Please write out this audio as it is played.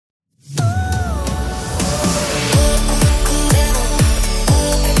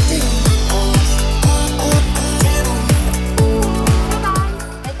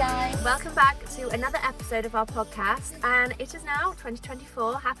episode of our podcast, and it is now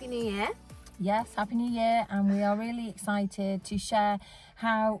 2024. Happy New Year. Yes, Happy New Year, and we are really excited to share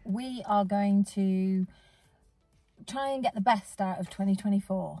how we are going to try and get the best out of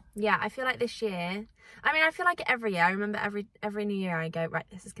 2024. Yeah, I feel like this year, I feel like every year, I remember every New Year I go, right,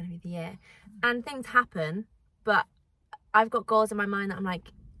 this is going to be the year. And things happen, but I've got goals in my mind that I'm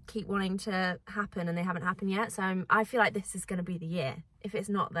like, keep wanting to happen, and they haven't happened yet. So I feel like this is going to be the year. If it's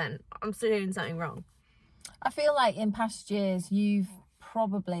not, then I'm still doing something wrong. I feel like in past years, you've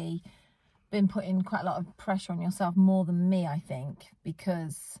probably been putting quite a lot of pressure on yourself, more than me, I think,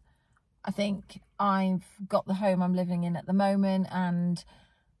 because I think I've got the home I'm living in at the moment and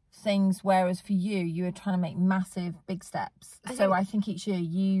things, whereas for you, you were trying to make massive, big steps. I think each year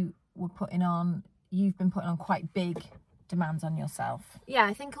you've been putting on quite big demands on yourself. Yeah,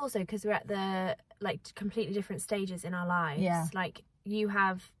 I think also because we're at the completely different stages in our lives. Yeah. Like you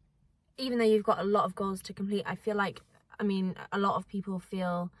have, even though you've got a lot of goals to complete, I feel like, a lot of people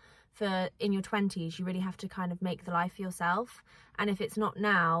feel in your 20s, you really have to kind of make the life for yourself. And if it's not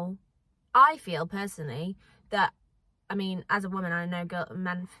now, I feel personally that, as a woman, I know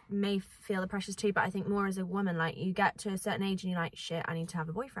men may feel the pressures too, but I think more as a woman, like you get to a certain age and you're like, shit, I need to have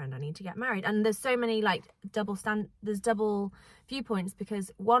a boyfriend, I need to get married. And there's so many there's double viewpoints,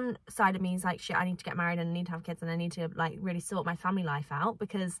 because one side of me is like, shit, I need to get married and I need to have kids and I need to really sort my family life out,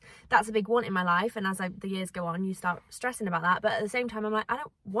 because that's a big want in my life. And as the years go on, you start stressing about that. But at the same time, I'm like, I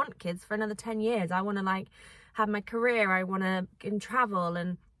don't want kids for another 10 years. I want to have my career. I want to travel,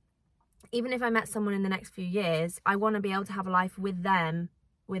 and even if I met someone in the next few years, I want to be able to have a life with them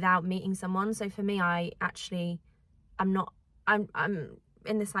without meeting someone. So for me, I'm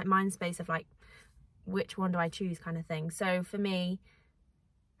in this mind space of which one do I choose kind of thing. So for me,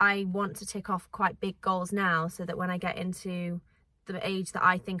 I want to tick off quite big goals now, so that when I get into the age that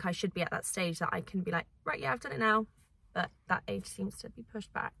I think I should be at that stage, that I can be like, right, yeah, I've done it now. But that age seems to be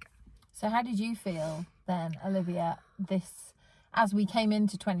pushed back. So how did you feel then, Olivia, as we came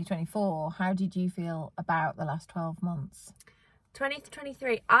into 2024, how did you feel about the last 12 months?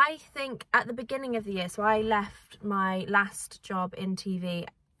 2023, I think at the beginning of the year, so I left my last job in TV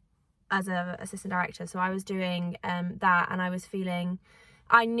as an assistant director. So I was doing that, and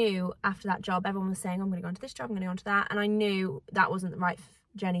I knew after that job, everyone was saying, I'm going to go into this job, I'm going to go into that. And I knew that wasn't the right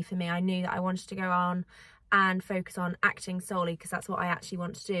journey for me. I knew that I wanted to go on and focus on acting solely, because that's what I actually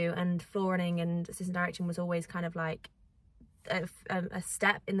want to do. And floor running and assistant directing was always kind of like a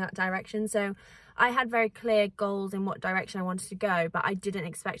step in that direction. So I had very clear goals in what direction I wanted to go, but I didn't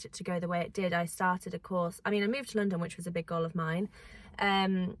expect it to go the way it did. I started a course, I moved to London, which was a big goal of mine,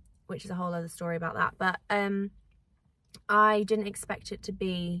 which is a whole other story about that, but I didn't expect it to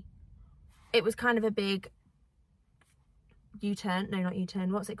be, it was kind of a big U-turn, no, not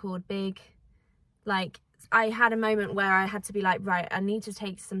U-turn, what's it called, I had a moment where I had to be like, right, I need to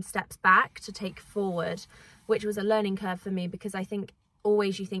take some steps back to take forward, which was a learning curve for me, because I think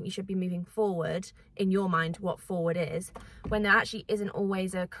always you think you should be moving forward in your mind, what forward is, when there actually isn't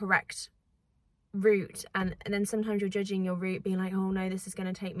always a correct route. And then sometimes you're judging your route, being like, oh no, this is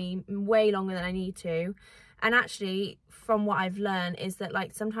going to take me way longer than I need to. And actually, from what I've learned, is that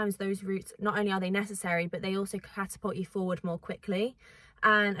sometimes those routes, not only are they necessary, but they also catapult you forward more quickly.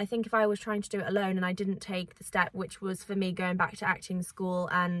 And I think if I was trying to do it alone and I didn't take the step, which was for me going back to acting school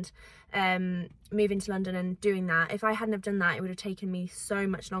and moving to London and doing that, if I hadn't have done that, it would have taken me so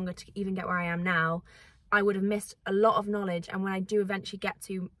much longer to even get where I am now. I would have missed a lot of knowledge. And when I do eventually get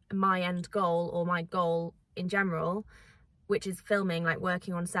to my end goal, or my goal in general, which is filming,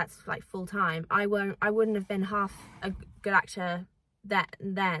 working on sets full time, I wouldn't have been half a good actor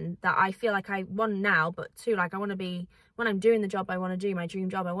then that I feel like I one now, but two, I want to be, when I'm doing the job I want to do, my dream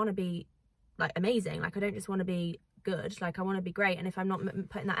job, I want to be amazing. I don't just want to be good, I want to be great. And if I'm not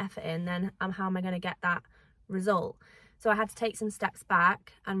putting that effort in, then how am I going to get that result? So I had to take some steps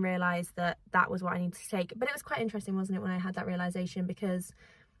back and realize that was what I needed to take. But it was quite interesting, wasn't it, when I had that realization, because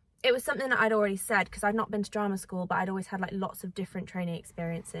it was something that I'd already said, because I'd not been to drama school, but I'd always had lots of different training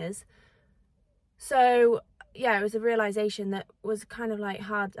experiences. So yeah, it was a realization that was kind of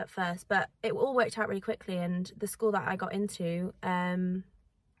hard at first, but it all worked out really quickly. And the school that I got into,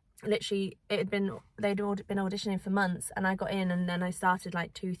 literally they'd been auditioning for months, and I got in, and then I started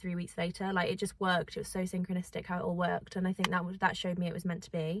 2-3 weeks later. It just worked. It was so synchronistic how it all worked, and I think that showed me it was meant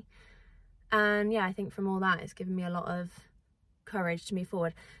to be. And yeah, I think from all that, it's given me a lot of courage to move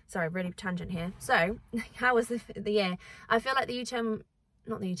forward. Sorry, really tangent here. So how was the year? I feel like the U-turn,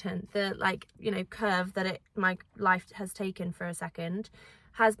 not the U-turn, the curve that my life has taken for a second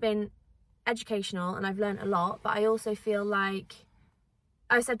has been educational, and I've learned a lot, but I also feel like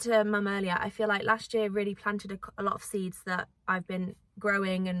I said to Mum earlier, I feel like last year really planted a lot of seeds that I've been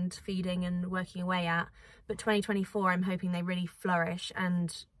growing and feeding and working away at. But 2024, I'm hoping they really flourish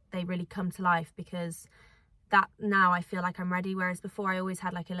and they really come to life, because that now I feel like I'm ready. Whereas before I always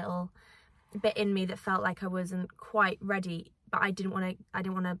had like a little bit in me that felt like I wasn't quite ready, but I didn't want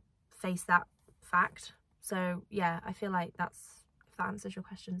to face that fact. So yeah, I feel like if that answers your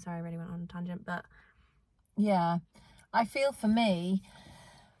question. Sorry, I really went on a tangent, but yeah, I feel for me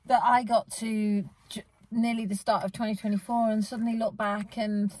that I got to nearly the start of 2024 and suddenly looked back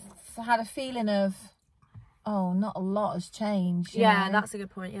and had a feeling of, oh, not a lot has changed. You know? That's a good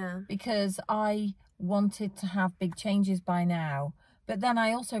point. Yeah, because I wanted to have big changes by now. But then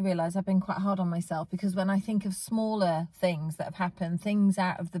I also realised I've been quite hard on myself, because when I think of smaller things that have happened, things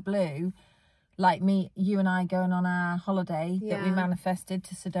out of the blue, like you and I going on our holiday that we manifested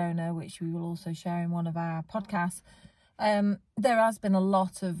to Sedona, which we will also share in one of our podcasts. There has been a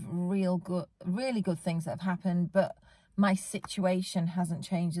lot of really good things that have happened, but my situation hasn't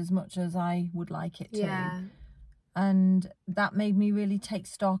changed as much as I would like it to. Yeah. And that made me really take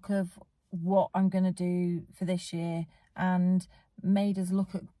stock of what I'm going to do for this year, and made us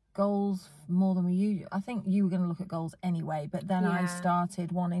look at goals more than we usually. I think you were going to look at goals anyway, but then I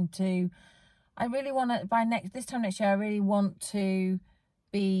started wanting to. I really want to, this time next year, I really want to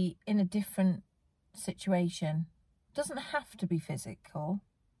be in a different situation. It doesn't have to be physical.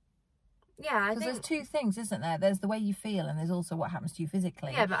 Yeah, because there's two things, isn't there? There's the way you feel, and there's also what happens to you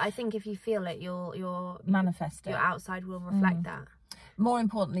physically. Yeah, but I think if you feel it, you'll manifest it. Your outside will reflect that. More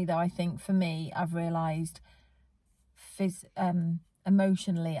importantly, though, I think for me, I've realised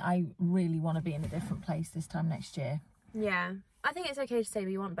emotionally, I really want to be in a different place this time next year. Yeah, I think it's okay to say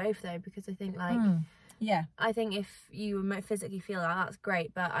we want both, though, because I think I think if you physically feel that, that's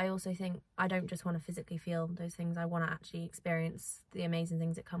great, but I also think I don't just want to physically feel those things. I want to actually experience the amazing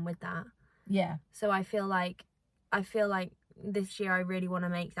things that come with that. Yeah. So I feel like this year I really want to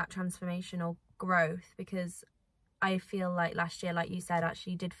make that transformational growth, because I feel like last year, like you said,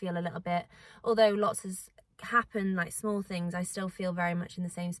 actually did feel a little bit, although lots has happened, like small things, I still feel very much in the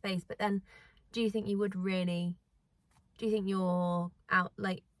same space. But then do you think you're out,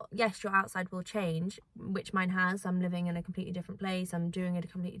 like, yes, your outside will change, which mine has. I'm living in a completely different place, I'm doing a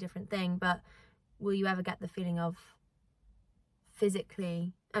completely different thing, but will you ever get the feeling of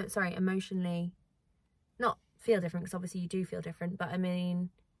emotionally not feel different? Because obviously you do feel different, but I mean,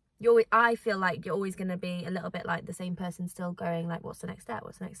 I feel like you're always going to be a little bit like the same person, still going like, what's the next step?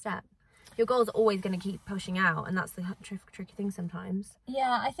 Your goal's always going to keep pushing out, and that's the tricky thing sometimes.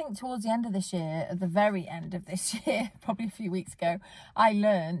 Yeah, I think towards the end of this year, at the very end of this year, probably a few weeks ago, I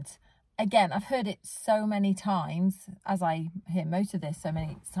learnt, again, I've heard it so many times, as I hear most of this so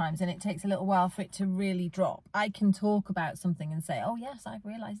many times, and it takes a little while for it to really drop. I can talk about something and say, oh yes, I've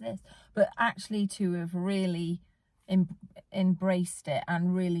realised this, but actually to have really embraced it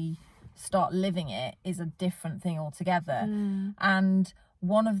and really start living it is a different thing altogether. And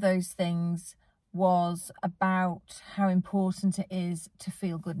one of those things was about how important it is to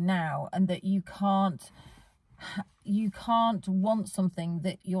feel good now, and that you can't want something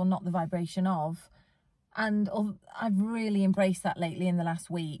that you're not the vibration of. And I've really embraced that lately in the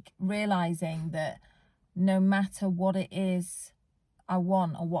last week, realizing that no matter what it is I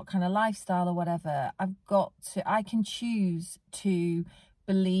want, or what kind of lifestyle or whatever, I can choose to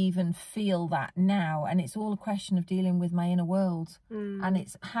believe and feel that now, and it's all a question of dealing with my inner world. And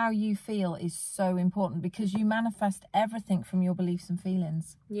it's how you feel is so important, because you manifest everything from your beliefs and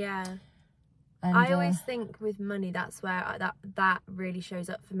feelings. And I always think with money, that's where that really shows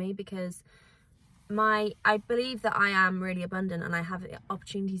up for me, because I believe that I am really abundant, and I have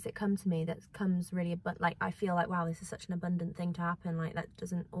opportunities that come to me that comes really, but like I feel like, wow, this is such an abundant thing to happen. Like that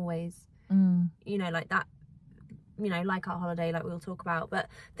doesn't always like that, like our holiday, like we'll talk about, but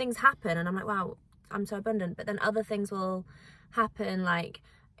things happen and I'm like, wow, I'm so abundant. But then other things will happen, like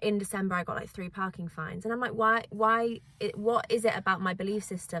in December I got like 3 parking fines, and I'm like, what is it about my belief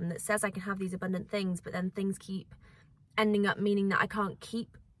system that says I can have these abundant things, but then things keep ending up meaning that I can't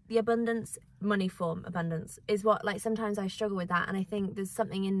keep the abundance? Money form abundance is what, like, sometimes I struggle with that, and I think there's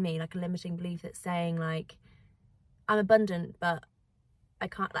something in me, like a limiting belief, that's saying like I'm abundant but I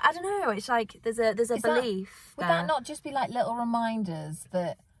can't, like, I don't know, it's like there's a belief. Would that not just be like little reminders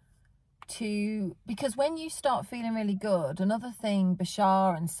because when you start feeling really good, another thing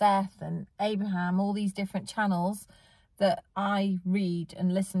Bashar and Seth and Abraham, all these different channels that I read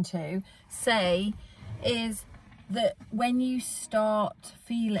and listen to say, is that when you start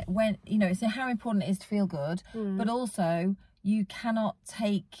it's how important it is to feel good, but also you cannot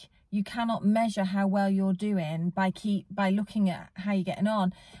take you cannot measure how well you're doing by looking at how you're getting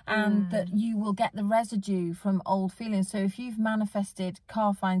on, and that you will get the residue from old feelings. So if you've manifested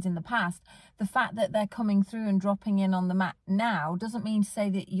car fines in the past, the fact that they're coming through and dropping in on the mat now doesn't mean to say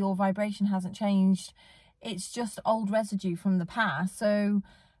that your vibration hasn't changed. It's just old residue from the past. So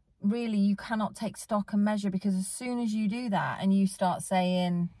really, you cannot take stock and measure, because as soon as you do that and you start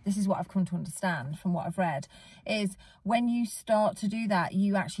saying, this is what I've come to understand from what I've read, is when you start to do that,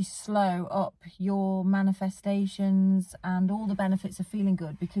 you actually slow up your manifestations and all the benefits of feeling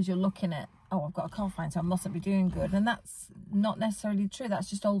good, because you're looking at, oh, I've got a car fine, so I mustn't be doing good. And that's not necessarily true.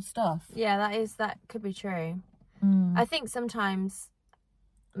 That's just old stuff. Yeah, that could be true. I think sometimes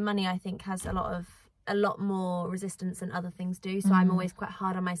money, I think, has a lot more resistance than other things do, so I'm always quite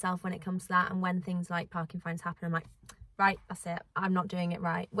hard on myself when it comes to that. And when things like parking fines happen, I'm like, right, that's it, I'm not doing it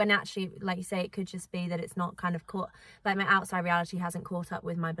right, when actually, like you say, it could just be that it's not kind of caught, like my outside reality hasn't caught up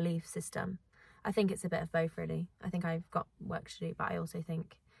with my belief system. I think it's a bit of both, really. I think I've got work to do, but I also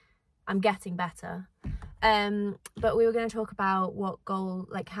think I'm getting better. But we were going to talk about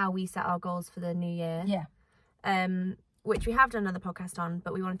how we set our goals for the new year, which we have done another podcast on,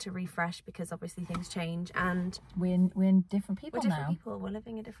 but we wanted to refresh because obviously things change, and we're different people now. We're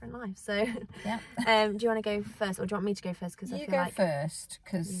living a different life. So yeah. Do you want to go first, or do you want me to go first? Because you go first,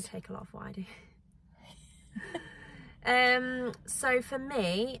 because you take a lot of what I do. So for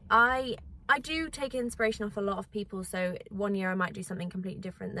me, I do take inspiration off a lot of people. So one year I might do something completely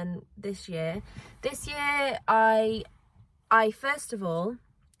different than this year. This year I first of all,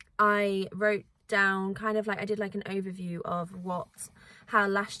 I wrote down kind of like, I did like an overview of how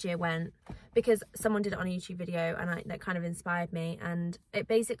last year went, because someone did it on a YouTube video, and that kind of inspired me. And it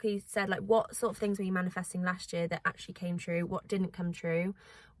basically said like, what sort of things were you manifesting last year that actually came true, what didn't come true,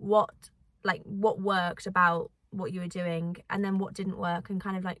 what worked about what you were doing, and then what didn't work, and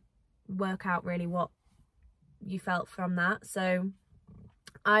kind of like work out really what you felt from that. So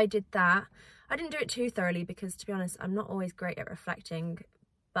I did that. I didn't do it too thoroughly, because to be honest, I'm not always great at reflecting,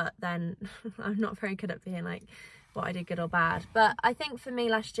 but then I'm not very good at being like what I did, good or bad. But I think for me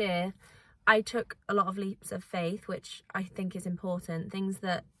last year, I took a lot of leaps of faith, which I think is important. Things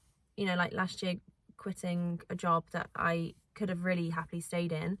that, you know, like last year, quitting a job that I could have really happily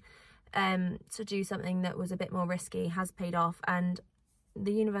stayed in, to do something that was a bit more risky, has paid off. And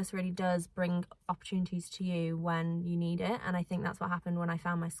the universe really does bring opportunities to you when you need it. And I think that's what happened when I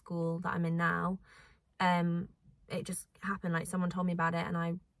found my school that I'm in now. It just happened, like someone told me about it and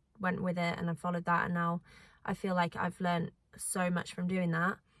I went with it and I followed that, and now I feel like I've learned so much from doing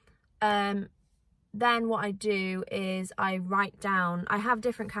that. Then what I do is I write down, I have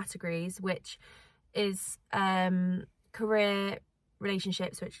different categories, which is career,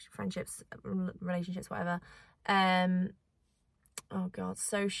 relationships, which friendships, relationships, whatever,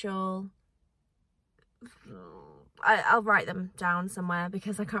 social. I'll write them down somewhere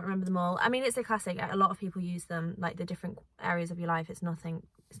because I can't remember them all. I mean, it's a classic. A lot of people use them, like the different areas of your life. It's nothing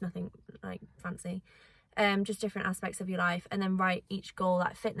like fancy. Just different aspects of your life, and then write each goal.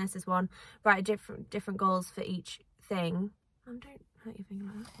 Like fitness is one. Write different goals for each thing. Don't hurt your finger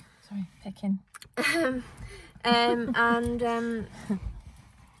like that. Sorry, picking.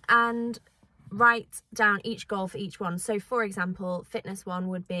 And write down each goal for each one. So, for example, fitness one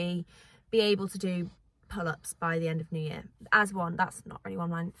would be able to do pull-ups by the end of New Year as one. That's not really one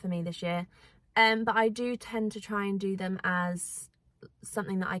line for me this year, but I do tend to try and do them as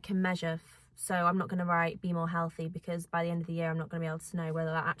something that I can measure. So I'm not going to write be more healthy, because by the end of the year I'm not going to be able to know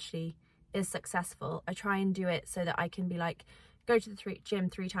whether that actually is successful. I try and do it so that I can be like, go to the gym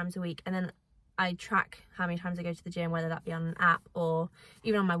 3 times a week, and then I track how many times I go to the gym, whether that be on an app or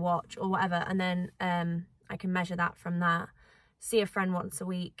even on my watch or whatever, and then I can measure that from that. See a friend once a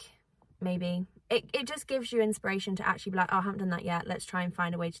week, maybe. It just gives you inspiration to actually be like, oh, I haven't done that yet, let's try and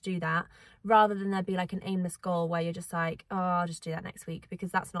find a way to do that, rather than there be like an aimless goal where you're just like, oh, I'll just do that next week,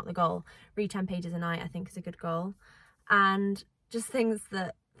 because that's not the goal. Read 10 pages a night, I think, is a good goal. And just things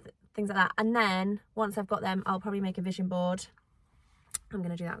like that. And then once I've got them, I'll probably make a vision board. I'm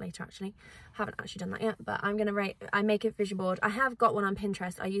going to do that later, actually. Haven't actually done that yet, but I make a vision board. I have got one on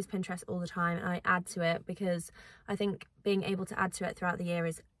Pinterest. I use Pinterest all the time, and I add to it, because I think being able to add to it throughout the year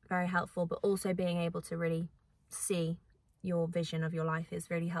is very helpful, but also being able to really see your vision of your life is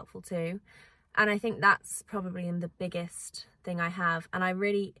really helpful too. And I think that's probably the biggest thing I have. And I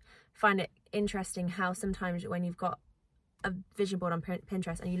really find it interesting how sometimes when you've got a vision board on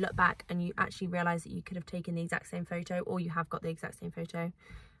Pinterest and you look back and you actually realize that you could have taken the exact same photo, or you have got the exact same photo,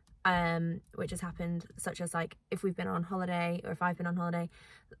 which has happened, such as like if we've been on holiday, or if I've been on holiday,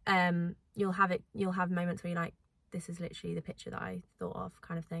 you'll have moments where you're like, this is literally the picture that I thought of,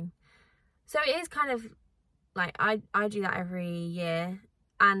 kind of thing. So it is kind of like I do that every year,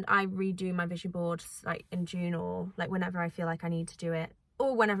 and I redo my vision boards like in June, or like whenever I feel like I need to do it,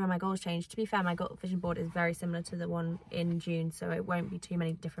 or whenever my goals change. To be fair, my vision board is very similar to the one in June, so it won't be too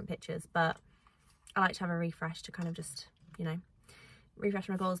many different pictures, but I like to have a refresh to kind of just, you know, refresh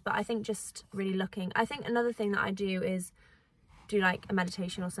my goals. But I think just really looking, I think another thing that I do is do like a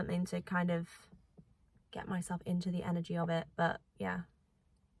meditation or something to kind of get myself into the energy of it. But yeah,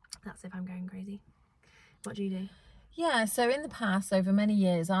 that's if I'm going crazy. What do you do? Yeah, so in the past, over many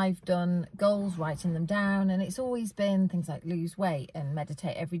years, I've done goals, writing them down, and it's always been things like lose weight and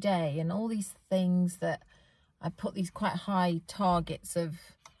meditate every day and all these things that I put these quite high targets of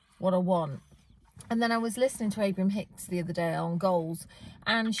what I want. And then I was listening to Abraham Hicks the other day on goals,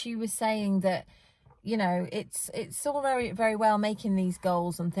 and she was saying that, you know, it's all very, very well making these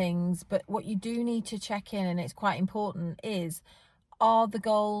goals and things, but what you do need to check in, and it's quite important, is are the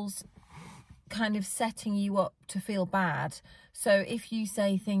goals kind of setting you up to feel bad? So if you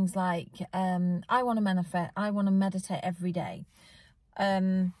say things like I want to meditate every day, I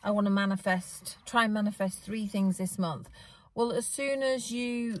want to try and manifest 3 things this month. Well, as soon as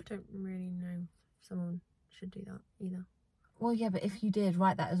you... I don't really know if someone should do that either. Well, yeah, but if you did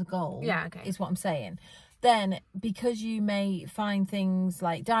write that as a goal, yeah, okay, is what I'm saying, then because you may find things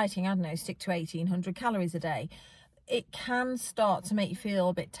like dieting, I don't know, stick to 1,800 calories a day, it can start to make you feel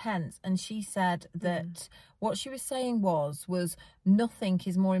a bit tense. And she said that what she was saying was nothing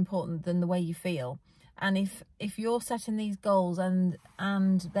is more important than the way you feel. And if you're setting these goals and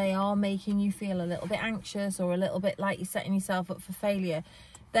they are making you feel a little bit anxious or a little bit like you're setting yourself up for failure,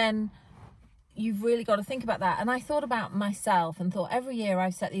 then you've really got to think about that. And I thought about myself and thought, every year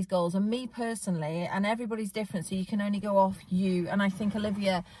I've set these goals, and me personally, and everybody's different, so you can only go off you. And I think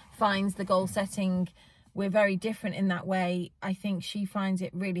Olivia finds the goal setting, we're very different in that way. I think she finds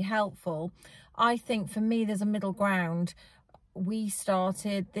it really helpful. I think for me, there's a middle ground. We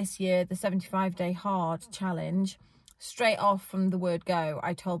started this year the 75-day hard challenge. Straight off from the word go,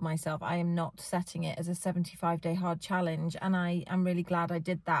 I told myself I am not setting it as a 75-day hard challenge. And I am really glad I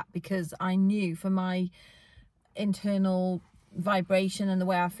did that, because I knew for my internal vibration and the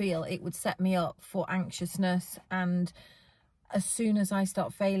way I feel, it would set me up for anxiousness. And as soon as I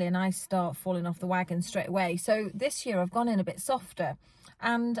start failing, I start falling off the wagon straight away. So this year I've gone in a bit softer,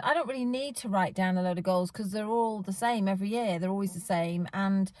 and I don't really need to write down a load of goals because they're all the same every year. They're always the same.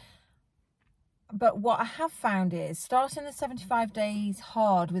 But what I have found is starting the 75 days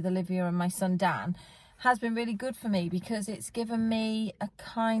hard with Olivia and my son Dan has been really good for me, because it's given me a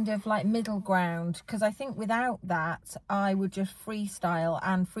kind of like middle ground. Because I think without that, I would just freestyle,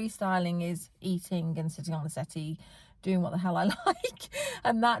 and freestyling is eating and sitting on the settee doing what the hell I like,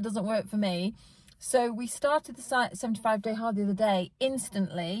 and that doesn't work for me. So we started the 75-day hard the other day.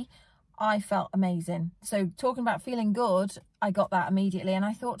 Instantly I felt amazing. So talking about feeling good, I got that immediately, and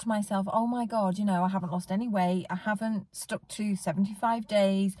I thought to myself, oh my god, you know, I haven't lost any weight, I haven't stuck to 75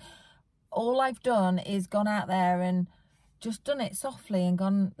 days. All I've done is gone out there and just done it softly and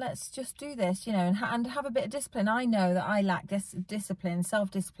gone, let's just do this, you know, and have a bit of discipline. I know that I lack discipline,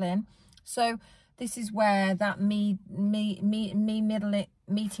 self-discipline. So this is where that meeting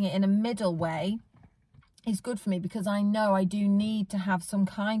it in a middle way is good for me, because I know I do need to have some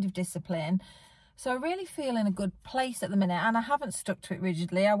kind of discipline. So I really feel in a good place at the minute, and I haven't stuck to it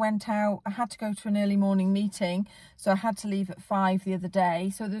rigidly. I went out, I had to go to an early morning meeting, so I had to leave at 5 the other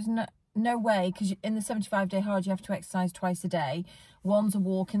day. So there's no way, because in the 75-day hard you have to exercise twice a day. One's a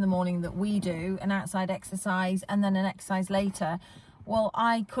walk in the morning that we do, an outside exercise, and then an exercise later. Well,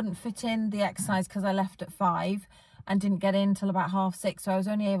 I couldn't fit in the exercise because I left at 5 and didn't get in till about 6:30. So I was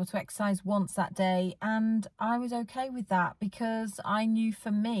only able to exercise once that day, and I was okay with that, because I knew for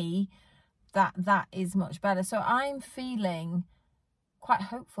me that is much better. So I'm feeling quite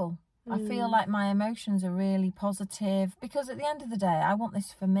hopeful. I feel like my emotions are really positive, because at the end of the day, I want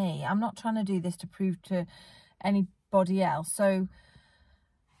this for me. I'm not trying to do this to prove to anybody else. So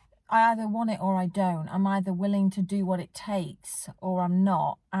I either want it or I don't. I'm either willing to do what it takes or I'm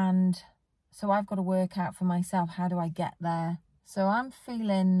not. And so I've got to work out for myself, how do I get there? So I'm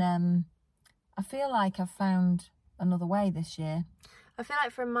feeling, I feel like I've found another way this year. I feel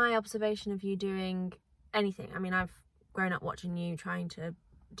like from my observation of you doing anything, I mean, I've grown up watching you trying to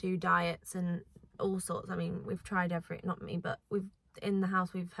do diets and all sorts. I mean, we've tried not me, but in the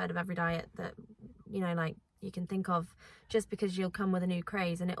house we've heard of every diet that, you know, like you can think of, just because you'll come with a new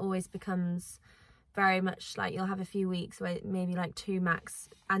craze, and it always becomes very much like you'll have a few weeks where maybe like 2 max,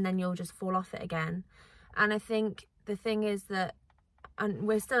 and then you'll just fall off it again. And I think the thing is that and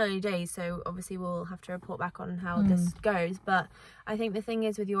we're still early days, so obviously we'll have to report back on how this goes. But I think the thing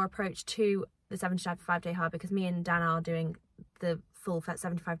is with your approach to the 75 day hard, because me and Dan are doing the full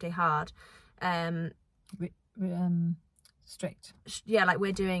 75 day hard, strict. Yeah, like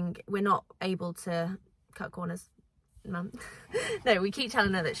we're not able to cut corners, Mum. No, we keep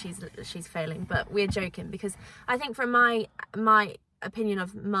telling her that she's failing, but we're joking, because I think from my opinion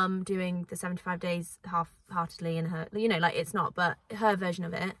of Mum doing the 75 days half-heartedly, and her, you know, like, it's not, but her version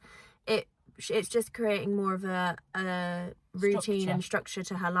of it's just creating more of a routine and structure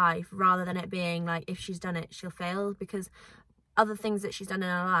to her life, rather than it being like, if she's done it, she'll fail. Because other things that she's done in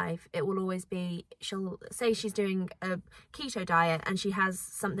her life, it will always be, she'll say she's doing a keto diet and she has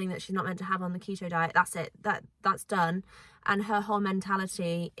something that she's not meant to have on the keto diet. That's it, that's done. And her whole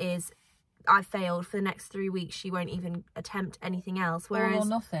mentality is, I failed. For the next 3 weeks she won't even attempt anything else. Whereas all or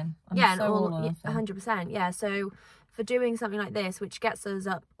nothing. all or nothing. 100%. Yeah, so for doing something like this, which gets us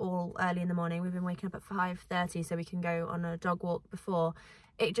up all early in the morning, we've been waking up at 5:30 so we can go on a dog walk before,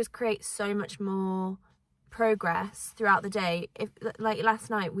 it just creates so much more progress throughout the day. If, like, last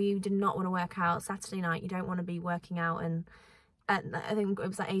night we did not want to work out. Saturday night you don't want to be working out, and I think it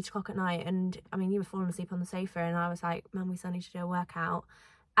was like 8 o'clock at night, and I mean, you were falling asleep on the sofa, and I was like, Mum, we still need to do a workout.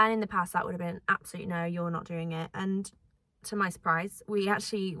 And in the past that would have been absolute no, you're not doing it. And to my surprise, we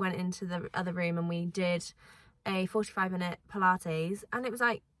actually went into the other room and we did a 45-minute Pilates, and it was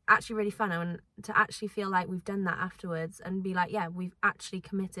like actually really fun. And to actually feel like we've done that afterwards and be like, yeah, we've actually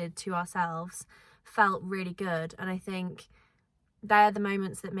committed to ourselves, felt really good. And I think they're the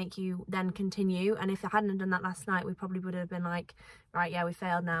moments that make you then continue. And if I hadn't done that last night, we probably would have been like, right, yeah, we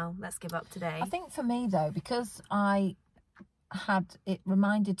failed now, let's give up today. I think for me though, because I had it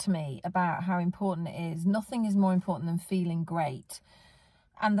reminded to me about how important it is, nothing is more important than feeling great.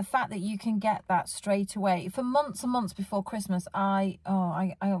 And the fact that you can get that straight away for months and months before Christmas,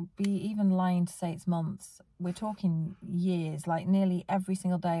 I'll be even lying to say it's months. We're talking years, like nearly every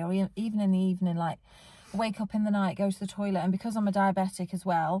single day, or even in the evening, like wake up in the night, go to the toilet. And because I'm a diabetic as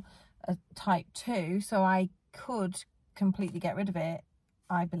well, a type 2, so I could completely get rid of it,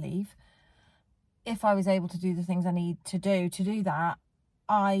 I believe. If I was able to do the things I need to do that,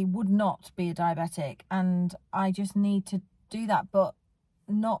 I would not be a diabetic. And I just need to do that, but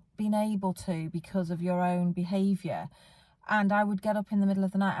not being able to because of your own behaviour. And I would get up in the middle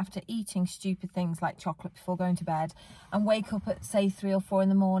of the night after eating stupid things like chocolate before going to bed, and wake up at say 3 or 4 in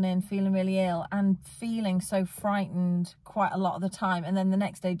the morning feeling really ill and feeling so frightened quite a lot of the time, and then the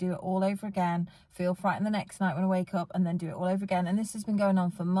next day do it all over again, feel frightened the next night when I wake up, and then do it all over again. And this has been going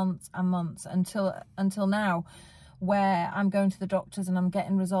on for months and months until now, where I'm going to the doctors and I'm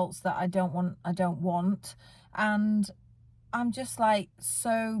getting results that I don't want, and I'm just like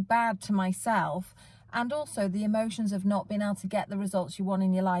so bad to myself. And also the emotions of not being able to get the results you want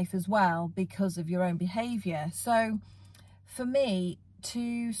in your life as well because of your own behaviour. So for me,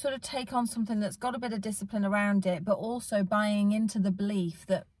 to sort of take on something that's got a bit of discipline around it, but also buying into the belief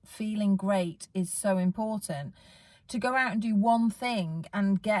that feeling great is so important, to go out and do one thing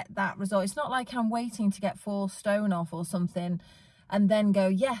and get that result. It's not like I'm waiting to get 4 stone off or something and then go,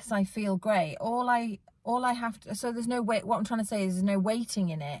 yes, I feel great. All I have to, so there's no wait. What I'm trying to say is there's no waiting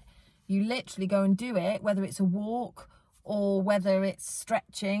in it. You literally go and do it, whether it's a walk or whether it's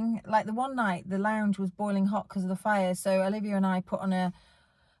stretching. Like the one night, the lounge was boiling hot because of the fire. So Olivia and I put on a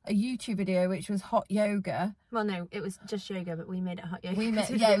YouTube video, which was hot yoga. Well, no, it was just yoga, but we made it hot yoga.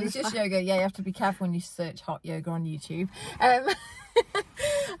 It was just yoga. Yeah, you have to be careful when you search hot yoga on YouTube.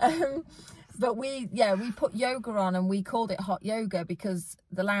 But we put yoga on and we called it hot yoga because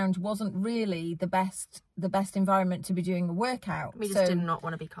the lounge wasn't really the best environment to be doing a workout. We just did not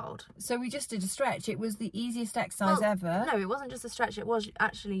want to be cold. So we just did a stretch. It was the easiest exercise ever. No, it wasn't just a stretch. It was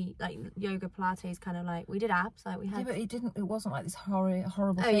actually like yoga, Pilates, kind of like we did abs. Like we had. Yeah, but it wasn't like this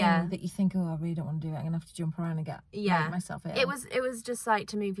horrible thing that you think, oh, I really don't want to do it. I'm gonna have to jump around and make myself ill. It was just like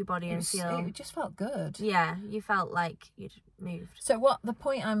to move your body and feel. It just felt good. Yeah, you felt like you'd moved. So what the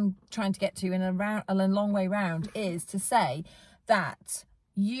point I'm trying to get to in a long way round is to say that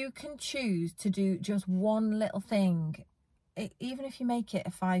you can choose to do just one little thing, even if you make it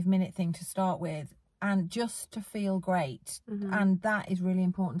a 5-minute thing to start with, and just to feel great. Mm-hmm. And that is really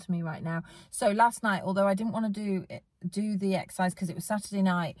important to me right now. So last night, although I didn't want to do the exercise because it was Saturday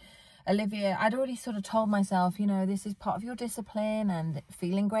night, Olivia, I'd already sort of told myself, this is part of your discipline and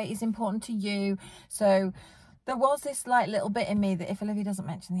feeling great is important to you. So there was this like little bit in me that if Olivia doesn't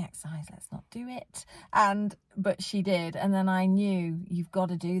mention the exercise, let's not do it. But she did. And then I knew you've got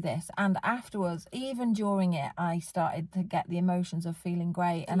to do this. And afterwards, even during it, I started to get the emotions of feeling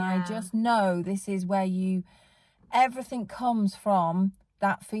great. And I just know this is where you everything comes from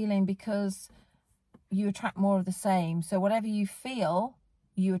that feeling, because you attract more of the same. So whatever you feel,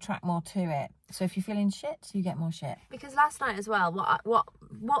 you attract more to it. So if you're feeling shit, you get more shit. Because last night as well,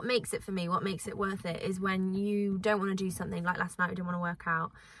 what makes it for me, what makes it worth it, is when you don't want to do something. Like last night, we didn't want to work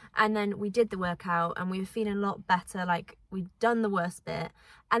out, and then we did the workout and we were feeling a lot better, like we'd done the worst bit,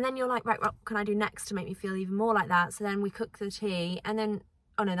 and then you're like, right, what can I do next to make me feel even more like that? So then we cooked the tea, and then,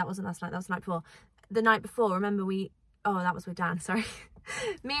 oh no, that wasn't last night, that was the night before. The night before, remember that was with Dan, sorry.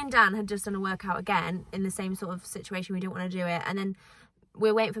 Me and Dan had just done a workout again in the same sort of situation. We didn't want to do it, and then we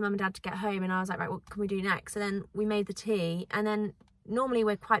were waiting for mum and dad to get home, and I was like, right, what can we do next? So then we made the tea, and then normally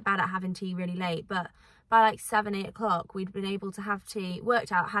we're quite bad at having tea really late, but by like 7-8 o'clock we'd been able to have tea,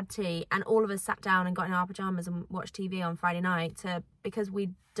 worked out, had tea, and all of us sat down and got in our pajamas and watched TV on Friday night because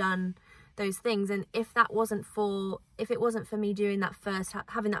we'd done those things. And if it wasn't for me doing that first,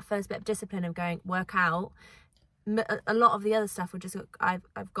 having that first bit of discipline of going work out, a lot of the other stuff would just,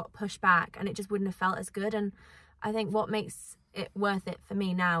 I've got pushed back, and it just wouldn't have felt as good. And I think what makes it worth it for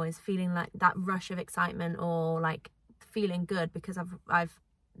me now is feeling like that rush of excitement, or like feeling good because I've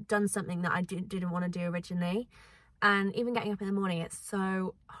done something that I didn't want to do originally. And even getting up in the morning, it's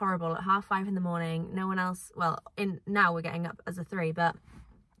so horrible at 5:30 in the morning. No one else, now we're getting up as a 3, but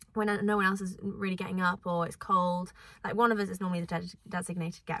when no one else is really getting up, or it's cold, like one of us is normally the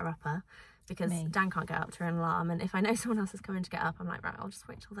designated getter-upper, because Dan can't get up to an alarm, and if I know someone else is coming to get up, I'm like, right, I'll just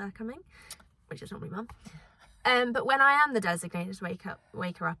wait till they're coming, which is normally mum. But when I am the designated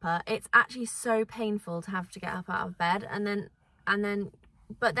waker-upper, it's actually so painful to have to get up out of bed,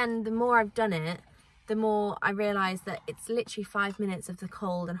 but then the more I've done it, the more I realise that it's literally 5 minutes of the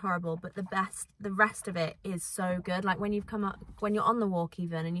cold and horrible, but the rest of it is so good. Like when you're on the walk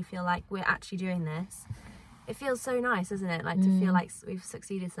even, and you feel like we're actually doing this, it feels so nice, doesn't it? Like to feel like we've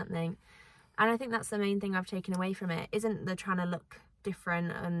succeeded something. And I think that's the main thing I've taken away from it, isn't the trying to look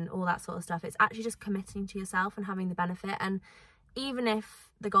different and all that sort of stuff. It's actually just committing to yourself and having the benefit. And even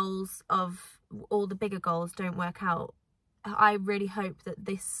if the goals of all the bigger goals don't work out, I really hope that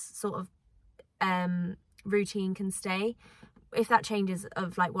this sort of routine can stay. If that changes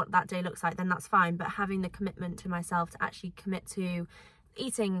of like what that day looks like, then that's fine, but having the commitment to myself to actually commit to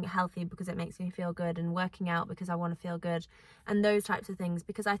eating healthy because it makes me feel good, and working out because I want to feel good, and those types of things.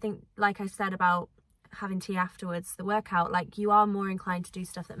 Because I think, like I said about having tea afterwards, the workout, like you are more inclined to do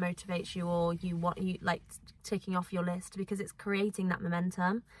stuff that motivates you, or you like ticking off your list, because it's creating that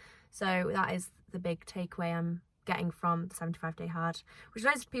momentum. So that is the big takeaway I'm getting from the 75 Day Hard, which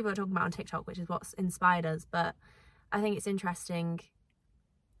loads of people are talking about on TikTok, which is what's inspired us. But I think it's interesting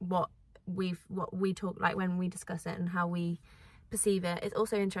what we talk, like when we discuss it and how we perceive it. It's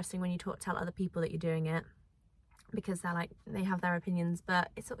also interesting when you tell other people that you're doing it, because they have their opinions, but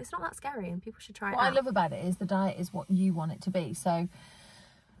it's not that scary, and people should try it out. What I love about it is the diet is what you want it to be. So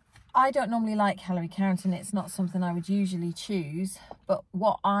I don't normally like calorie counting. It's not something I would usually choose, but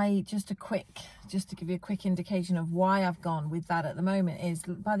just to give you a quick indication of why I've gone with that at the moment, is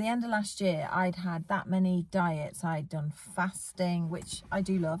by the end of last year, I'd had that many diets. I'd done fasting, which I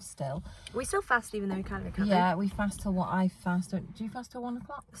do love still. We still fast even though we calorie count. Yeah, we fast till I fast. Do you fast till 1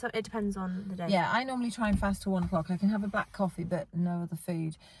 o'clock? So it depends on the day. Yeah, I normally try and fast till 1 o'clock. I can have a black coffee, but no other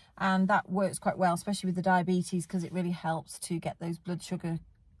food. And that works quite well, especially with the diabetes, because it really helps to get those blood sugar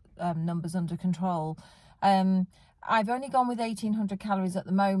numbers under control. I've only gone with 1800 calories at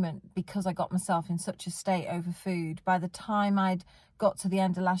the moment because I got myself in such a state over food. By the time I'd got to the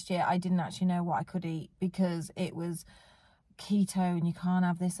end of last year, I didn't actually know what I could eat, because it was keto and you can't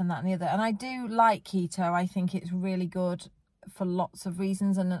have this and that and the other. And I do like keto. I think it's really good for lots of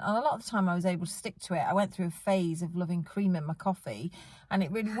reasons, and a lot of the time I was able to stick to it. I went through a phase of loving cream in my coffee, and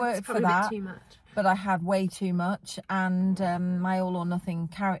it really worked for that. A bit too much. But I had way too much, and my all or nothing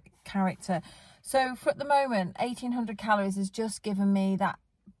character. So for at the moment, 1800 calories has just given me that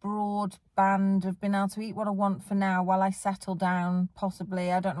broad band of being able to eat what I want for now while I settle down,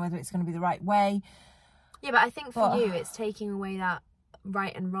 possibly. I don't know whether it's going to be the right way. Yeah, but I think for you, it's taking away that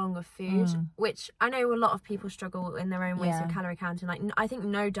right and wrong of food, which I know a lot of people struggle in their own ways of calorie counting. Like, I think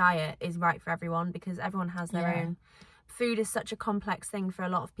no diet is right for everyone, because everyone has their own. Food is such a complex thing for a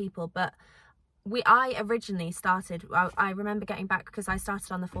lot of people, but I originally started, I remember getting back, because I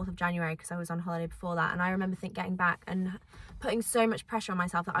started on the 4th of January because I was on holiday before that, and I remember getting back and putting so much pressure on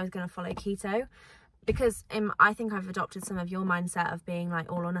myself that I was going to follow keto, because I think I've adopted some of your mindset of being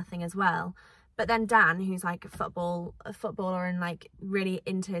like all or nothing as well. But then Dan, who's like a footballer and like really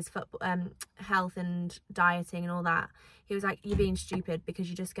into his health and dieting and all that, he was like, you're being stupid, because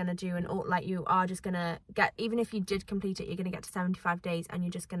you're just going to do you are just going to get, even if you did complete it, you're going to get to 75 days and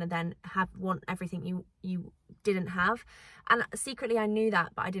you're just going to then want everything you didn't have. And secretly I knew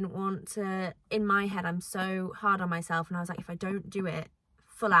that, but I didn't want to. In my head, I'm so hard on myself, and I was like, if I don't do it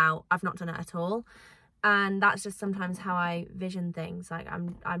full out, I've not done it at all. And that's just sometimes how I vision things. Like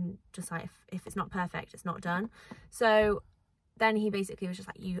I'm just like, if it's not perfect, it's not done. So then he basically was just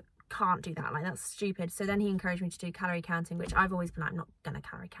like, you can't do that, like that's stupid. So then he encouraged me to do calorie counting, which I've always been like, I'm not gonna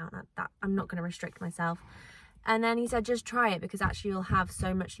calorie count that I'm not gonna restrict myself. And then he said, just try it, because actually you'll have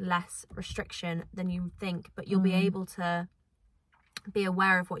so much less restriction than you think, but you'll be able to be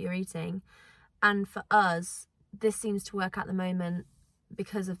aware of what you're eating. And for us, this seems to work at the moment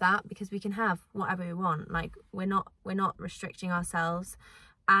because of that, because we can have whatever we want. Like we're not restricting ourselves,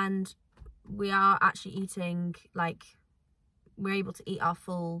 and we are actually eating, like we're able to eat our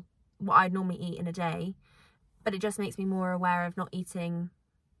full, what I'd normally eat in a day. But it just makes me more aware of not eating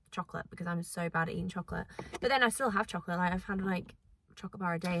chocolate, because I'm so bad at eating chocolate. But then I still have chocolate. Like I've had like a chocolate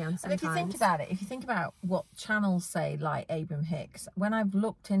bar a day on sometimes. And if you think about it, if you think about what channels say, like Abraham Hicks, when I've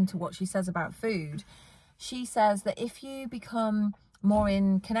looked into what she says about food, she says that if you become more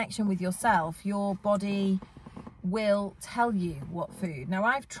in connection with yourself, your body will tell you what food. Now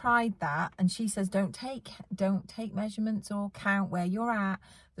I've tried that, and she says don't take measurements or count where you're at.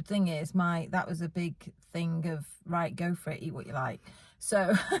 The thing is, that was a big thing of, right, go for it, eat what you like.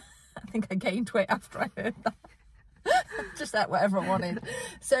 So I think I gained weight after I heard that. Just ate whatever I wanted.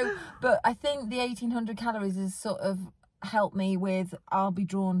 So, but I think the 1800 calories is sort of helped me with, I'll be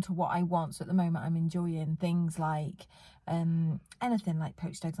drawn to what I want. So at the moment I'm enjoying things like anything like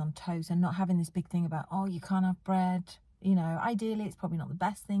poached eggs on toast, and not having this big thing about, oh, you can't have bread. You know, ideally it's probably not the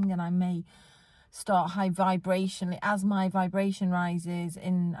best thing, and I may start high vibration as my vibration rises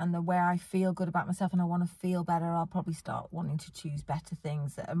and the way I feel good about myself and I want to feel better, I'll probably start wanting to choose better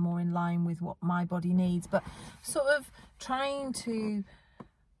things that are more in line with what my body needs. But sort of trying to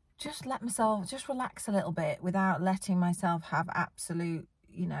just let myself just relax a little bit without letting myself have absolute,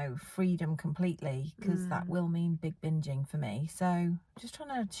 you know, freedom completely, because that will mean big binging for me. So just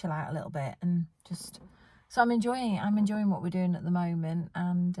trying to chill out a little bit, and just, so I'm enjoying what we're doing at the moment.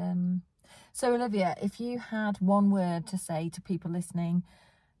 And so Olivia, if you had one word to say to people listening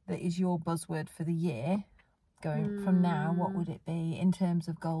that is your buzzword for the year going from now, what would it be in terms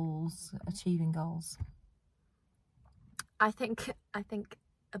of goals, achieving goals? I think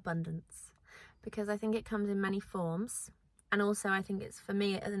abundance, because I think it comes in many forms. And also I think it's, for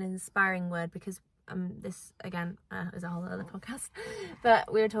me, an inspiring word, because this again is a whole other podcast,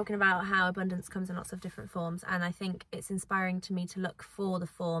 but we were talking about how abundance comes in lots of different forms, and I think it's inspiring to me to look for the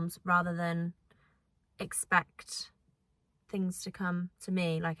forms rather than expect things to come to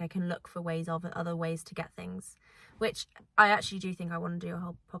me. Like I can look for other ways to get things, which I actually do think I want to do a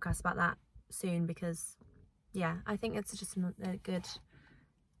whole podcast about that soon, because yeah, I think it's just a good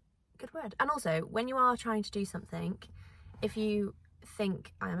word. And also, when you are trying to do something, if you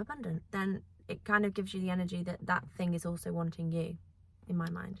think I am abundant, then it kind of gives you the energy that thing is also wanting you, in my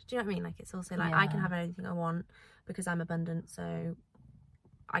mind. Do you know what I mean? Like it's also like, I can have anything I want because I'm abundant, so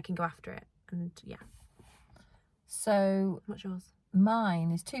I can go after it. And yeah. So what's yours?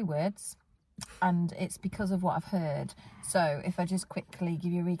 Mine is 2 words, and it's because of what I've heard. So if I just quickly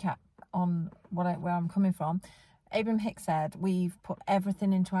give you a recap on where I'm coming from. Abraham Hicks said, we've put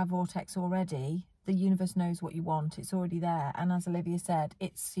everything into our vortex already. The universe knows what you want. It's already there. And as Olivia said,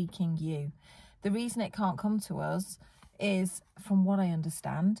 it's seeking you. The reason it can't come to us is, from what I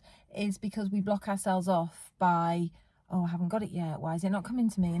understand, is because we block ourselves off by, oh, I haven't got it yet. Why is it not coming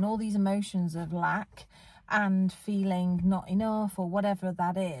to me? And all these emotions of lack and feeling not enough, or whatever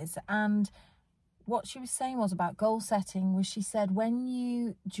that is. And what she was saying was about goal setting, was she said, when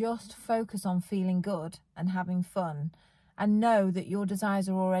you just focus on feeling good and having fun, and know that your desires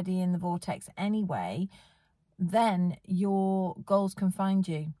are already in the vortex anyway, then your goals can find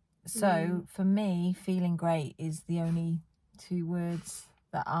you. So for me, feeling great is the only 2 words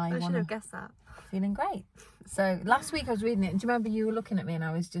that I should have guessed that. Feeling great. So last week I was reading it, and do you remember you were looking at me and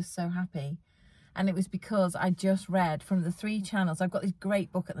I was just so happy? And it was because I just read from the 3 channels. I've got this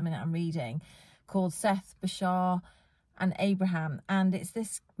great book at the minute I'm reading called Seth, Bashar and Abraham, and it's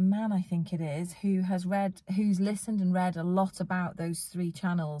this man, I think it is, who's listened and read a lot about those 3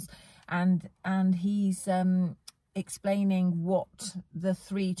 channels, and he's explaining what the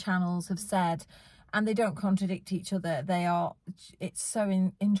 3 channels have said, and they don't contradict each other. It's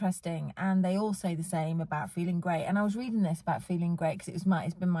so interesting, and they all say the same about feeling great. And I was reading this about feeling great because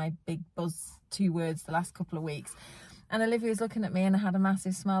it's been my big buzz 2 words the last couple of weeks. And Olivia was looking at me, and I had a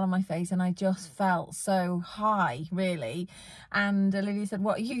massive smile on my face, and I just felt so high, really. And Olivia said,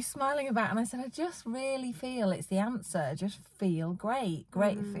 what are you smiling about? And I said, I just really feel it's the answer. Just feel great.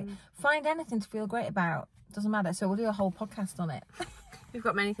 Find anything to feel great about. doesn't matter. So we'll do a whole podcast on it. We've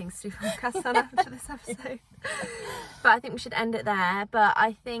got many things to do for podcasts on after this episode. But I think we should end it there. But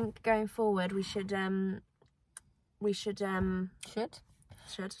I think going forward we should should's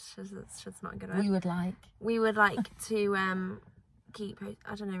not a good word. We would like to keep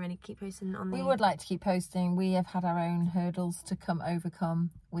posting on the... We would like to keep posting. We have had our own hurdles to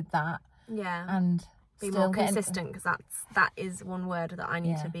overcome with that. Yeah. And be more consistent, because that is one word that I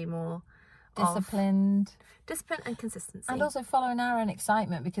need to be more disciplined and consistency, and also following our own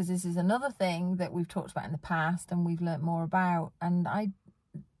excitement, because this is another thing that we've talked about in the past and we've learnt more about, and I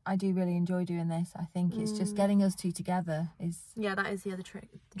do really enjoy doing this. I think it's just getting us two together is that is the other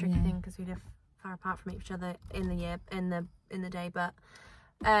tricky thing, because we live far apart from each other in the year in the day, but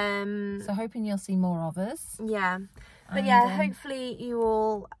so hoping you'll see more of us. But hopefully you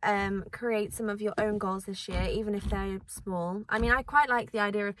all create some of your own goals this year, even if they're small. I mean, I quite like the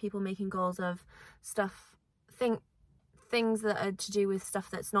idea of people making goals of things that are to do with stuff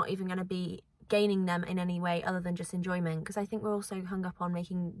that's not even going to be gaining them in any way other than just enjoyment, because I think we're also hung up on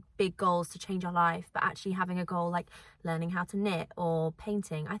making big goals to change our life, but actually having a goal like learning how to knit or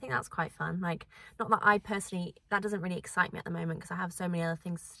painting, I think that's quite fun. Like, not that I personally, that doesn't really excite me at the moment because I have so many other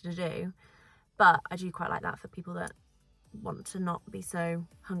things to do, but I do quite like that for people that want to not be so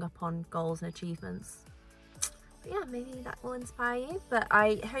hung up on goals and achievements. But yeah, maybe that will inspire you. But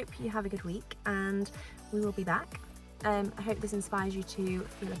I hope you have a good week, and we will be back. I hope this inspires you to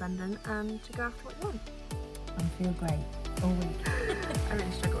feel abundant and to go after what you want. And feel great all week. I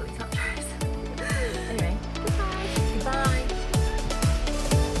really struggle with these outros.